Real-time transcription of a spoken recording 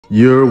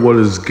What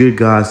is good,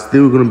 guys? Today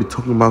we're going to be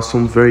talking about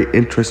something very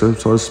interesting,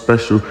 something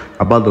special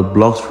about the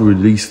Blox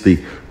release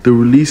date. The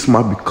release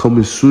might be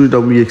coming sooner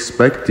than we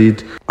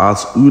expected,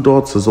 as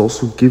Udots has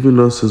also given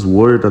us his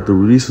word that the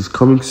release is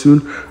coming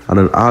soon, and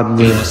an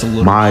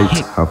admin might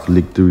have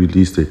leaked the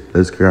release date.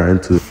 Let's get right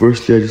into it.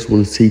 Firstly, I just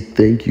want to say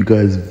thank you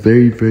guys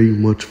very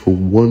much for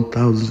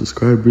 1,000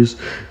 subscribers.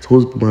 It's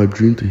always been my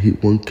dream to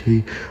hit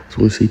 1K. I just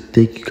want to say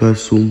thank you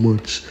guys so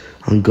much,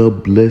 and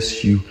God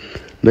bless you.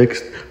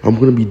 Next, I'm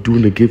going to be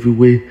doing a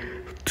giveaway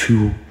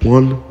to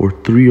 1 or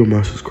 3 of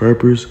my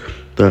subscribers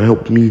that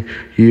helped me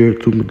here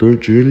through their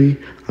journey.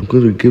 I'm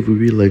going to give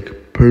away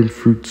like perm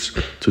fruits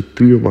to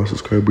 3 of my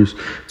subscribers.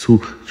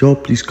 So y'all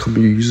please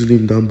comment your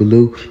username down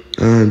below,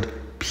 and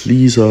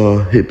please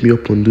hit me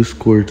up on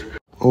Discord.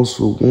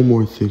 Also, one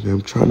more thing,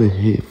 I'm trying to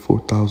hit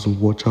 4,000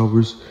 watch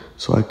hours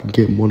so I can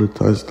get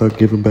monetized, start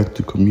giving back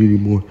to the community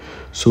more.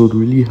 So it would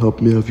really help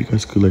me out if you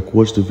guys could like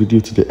watch the video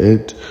to the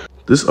end.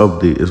 This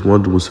update is one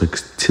of the most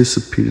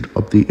anticipated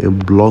update in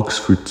Blox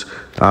fruits,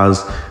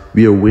 as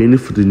we are waiting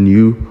for the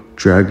new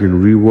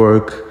dragon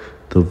rework,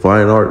 the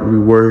vine art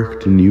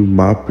rework, the new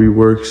map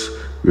reworks.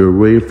 We are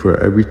waiting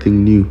for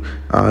everything new,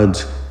 and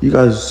you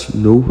guys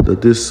know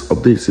that this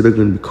update is either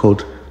going to be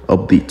called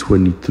update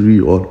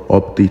 23 or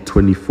update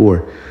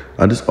 24,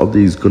 and this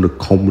update is going to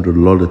come with a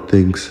lot of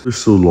things. For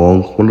so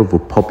long, one of the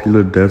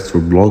popular devs for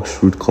Blox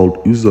fruit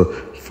called Uza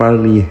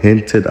finally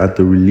hinted at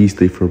the release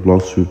date for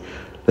Blox fruit.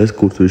 Let's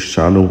go to his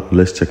channel and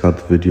let's check out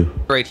the video.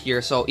 Right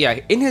here. So yeah,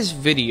 in his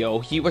video,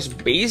 he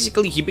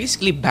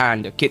basically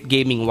banned Kit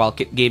Gaming while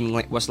Kit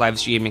Gaming was live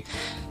streaming.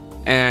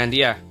 And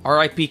yeah,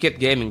 RIP Kit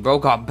Gaming, bro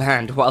got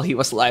banned while he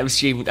was live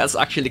streaming. That's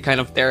actually kind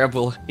of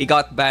terrible. He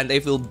got banned. I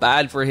feel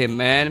bad for him,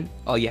 man.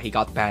 Oh yeah, he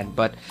got banned,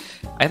 but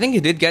I think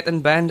he did get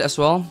unbanned as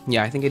well.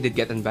 Yeah, I think he did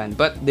get unbanned.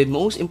 But the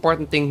most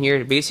important thing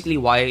here, basically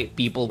why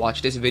people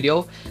watch this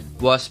video,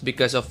 was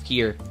because of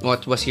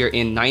what was here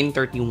in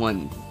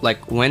 9:31.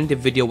 Like when the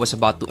video was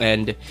about to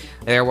end,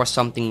 there was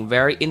something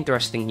very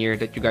interesting here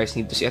that you guys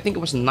need to see. I think it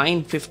was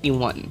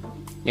 9:51.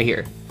 Yeah,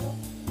 here.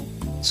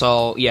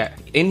 So yeah,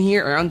 in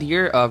here, around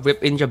here,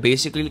 Rip Inja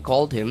basically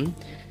called him,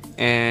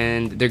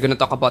 and they're gonna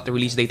talk about the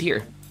release date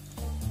here.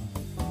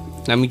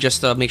 Let me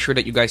just make sure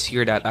that you guys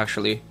hear that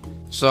actually.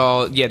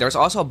 So yeah, there's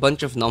also a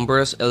bunch of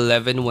numbers,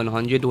 11,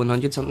 100,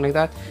 100, something like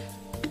that.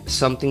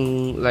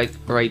 Something like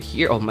right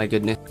here. Oh my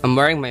goodness, I'm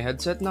wearing my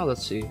headset now.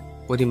 Let's see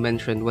what he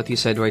mentioned, what he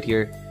said right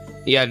here.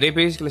 Yeah, they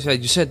basically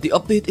said, you said the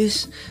update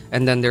is,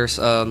 and then there's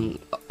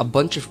a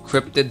bunch of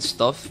cryptid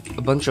stuff,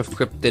 a bunch of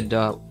cryptid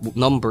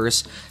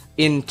numbers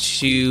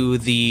into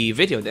the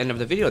video, the end of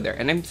the video there.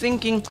 And I'm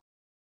thinking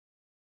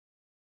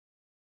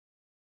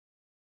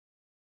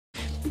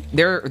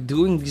they're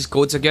doing these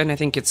codes again. I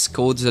think it's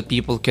codes that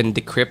people can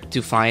decrypt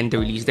to find the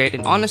release date.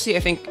 And honestly, I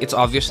think it's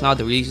obvious now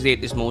the release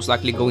date is most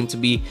likely going to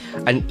be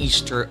an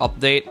Easter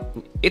update.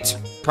 It's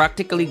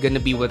practically gonna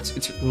be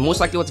it's most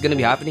likely what's gonna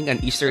be happening, an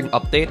Easter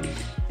update.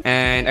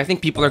 And I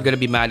think people are gonna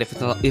be mad if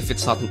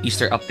it's not an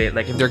Easter update,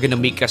 like if they're gonna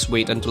make us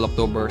wait until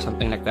October or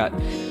something like that.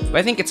 But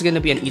I think it's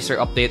gonna be an Easter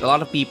update. A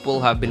lot of people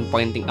have been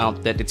pointing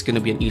out that it's gonna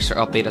be an Easter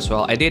update as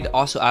well. I did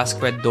also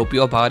ask Red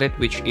Doppio about it,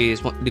 which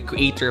is the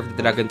creator of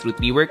the Dragon Fruit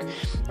Rework.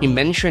 He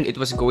mentioned it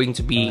was going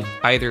to be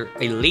either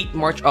a late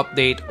March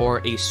update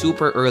or a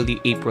super early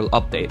April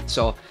update.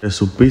 So yeah,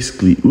 so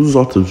basically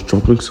Uzot is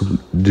dropping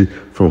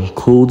from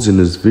codes in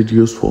his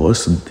videos for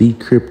us to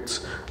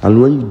decrypt,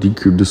 and when you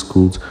decrypt these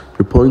codes,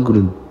 you're probably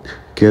gonna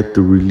get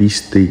the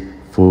release date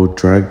for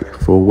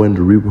when the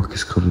rework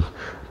is coming.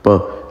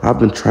 But I've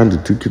been trying to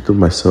decrypt it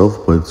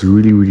myself, but it's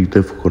really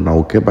difficult, and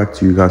I'll get back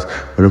to you guys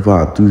whenever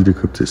I do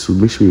decrypt it. So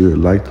make sure you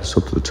like and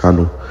sub to the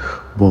channel.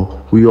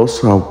 But we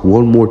also have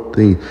one more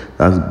thing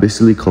that's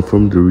basically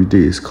confirmed the release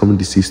date is coming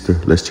this Easter.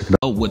 Let's check it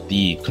out. With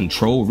the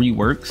control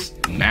reworks,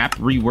 map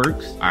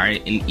reworks,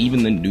 alright, and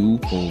even the new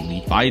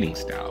holy fighting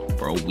style,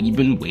 bro. We've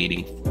been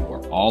waiting for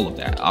all of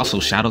that.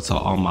 Also, shout out to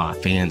all my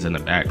fans in the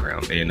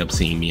background. They end up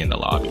seeing me in the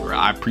lobby, bro.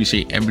 I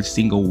appreciate every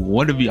single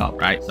one of y'all,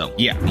 right? So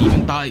yeah, I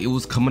even thought it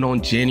was coming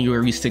on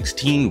January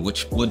 16,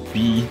 which would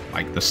be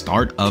like the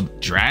start of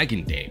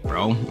Dragon Day,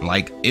 bro.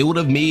 Like it would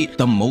have made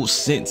the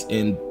most sense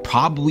and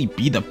probably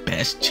be the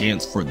best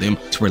chance for them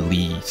to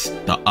release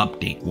the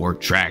update for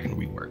Dragon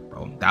Rework,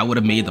 bro. That would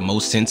have made the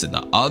most sense. And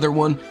the other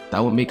one that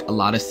would make a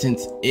lot of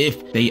sense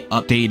if they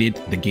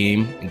updated the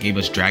game and gave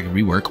us Dragon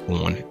Rework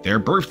on their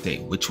birthday,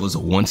 which was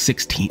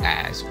 1/16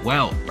 as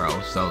well, bro.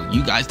 So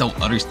you guys don't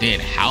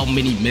understand how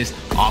many missed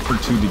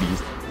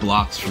opportunities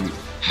Blox fruit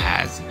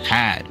has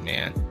had,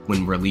 man,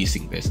 when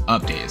releasing this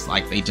update. It's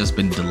like they just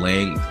been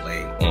delaying.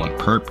 on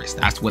purpose.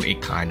 That's what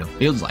it kind of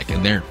feels like.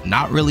 And they're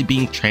not really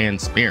being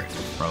transparent,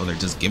 bro. They're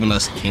just giving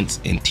us hints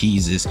and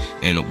teases,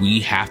 and we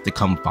have to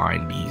come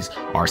find these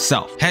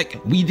ourselves.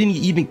 Heck, we didn't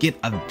even get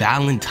a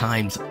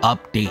Valentine's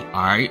update,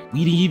 all right?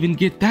 We didn't even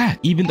get that,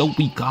 even though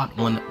we got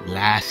one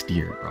last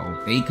year,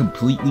 bro. They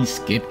completely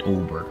skipped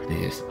over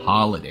this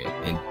holiday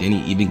and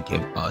didn't even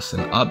give us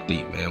an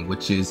update, man,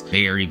 which is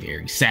very,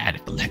 very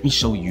sad. But let me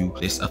show you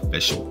this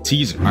official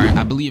teaser. All right,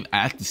 I believe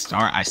at the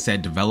start I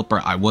said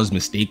developer. I was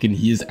mistaken.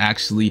 He is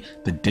actually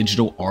the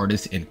digital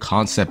artist and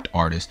concept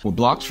artist for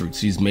Blox Fruits.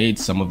 He's made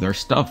some of their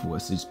stuff,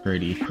 which is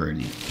pretty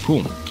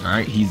cool. All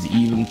right, he's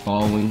even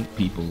following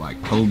people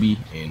like Kobe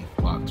and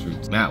Blox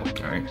Fruits now.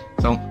 All right,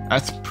 so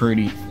that's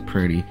pretty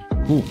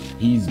cool.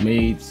 He's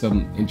made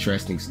some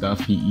interesting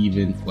stuff. He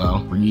even,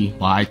 well,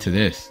 replied to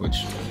this, which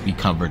we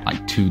covered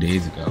like 2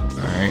 days ago, all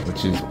right,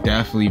 which is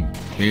definitely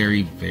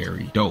very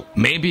dope.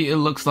 Maybe it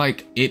looks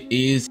like it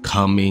is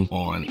coming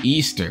on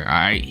Easter, all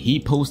right? He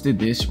posted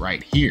this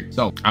right here.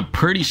 So I'm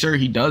pretty sure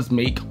he does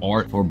make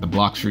art for the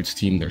Blox Fruits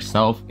team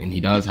themselves, and he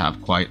does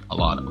have quite a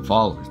lot of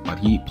followers, but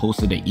he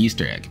posted an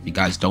Easter egg. If you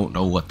guys don't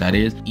know what that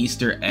is,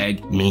 Easter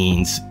egg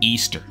means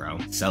Easter, bro.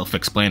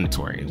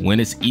 Self-explanatory. When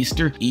it's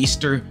Easter,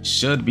 Easter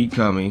should be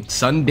coming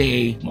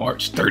Sunday,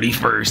 March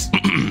 31st,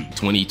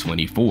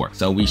 2024.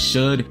 So we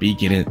should be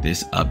getting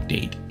this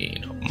update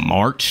in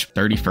March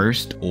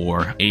 31st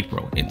or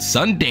April, and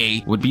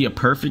Sunday would be a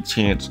perfect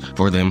chance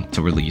for them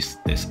to release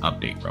this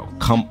update, bro.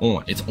 Come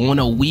on, it's on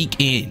a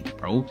weekend,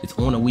 bro. It's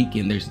on a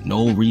weekend. There's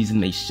no reason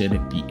they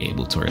shouldn't be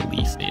able to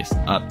release this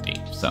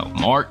update. So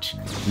March,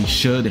 we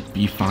should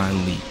be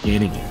finally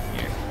getting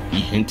it. He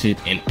hinted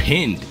and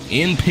pinned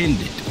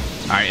it.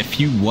 All right, if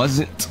he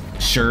wasn't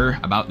sure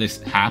about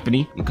this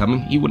happening and coming,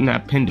 he wouldn't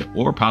have pinned it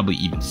or probably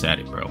even said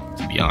it, bro,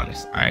 to be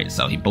honest. All right,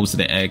 so he posted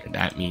the egg, and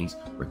that means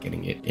we're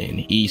getting it in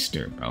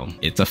Easter, bro.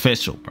 It's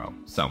official, bro.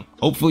 So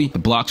hopefully the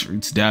Blox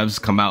Fruits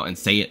devs come out and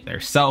say it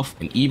themselves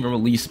and even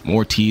release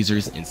more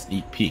teasers and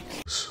sneak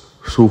peeks.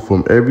 So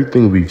from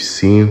everything we've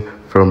seen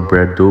from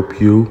Brad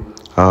Doppio,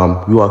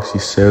 you actually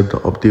said the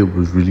update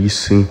was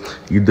releasing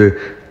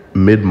either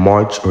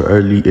mid-March or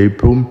early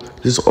April.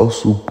 This is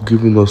also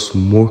giving us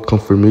more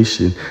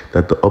confirmation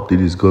that the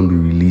update is going to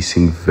be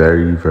releasing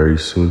very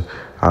soon.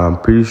 I'm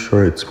pretty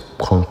sure it's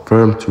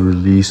confirmed to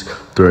release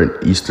during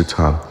Easter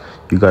time.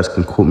 You guys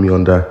can quote me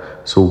on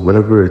that. So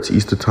whenever it's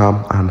Easter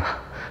time and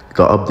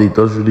the update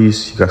does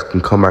release, you guys can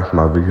come back to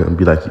my video and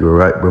be like, you're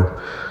right, bro,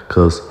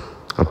 because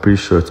I'm pretty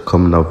sure it's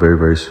coming out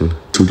very soon.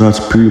 So that's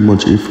pretty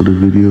much it for the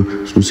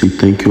video. So I say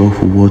thank you all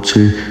for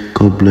watching.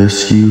 God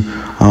bless you.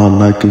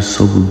 Like and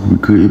sub would be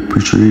greatly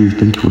appreciated.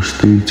 Thank you for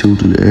staying till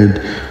the end.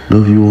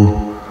 Love you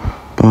all.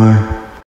 Bye.